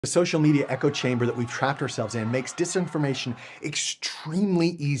The social media echo chamber that we've trapped ourselves in makes disinformation extremely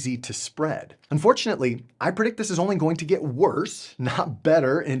easy to spread. Unfortunately, I predict this is only going to get worse, not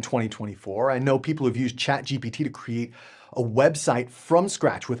better in 2024. I know people who've used ChatGPT to create a website from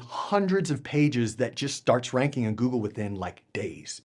scratch with hundreds of pages that just starts ranking on Google within like days.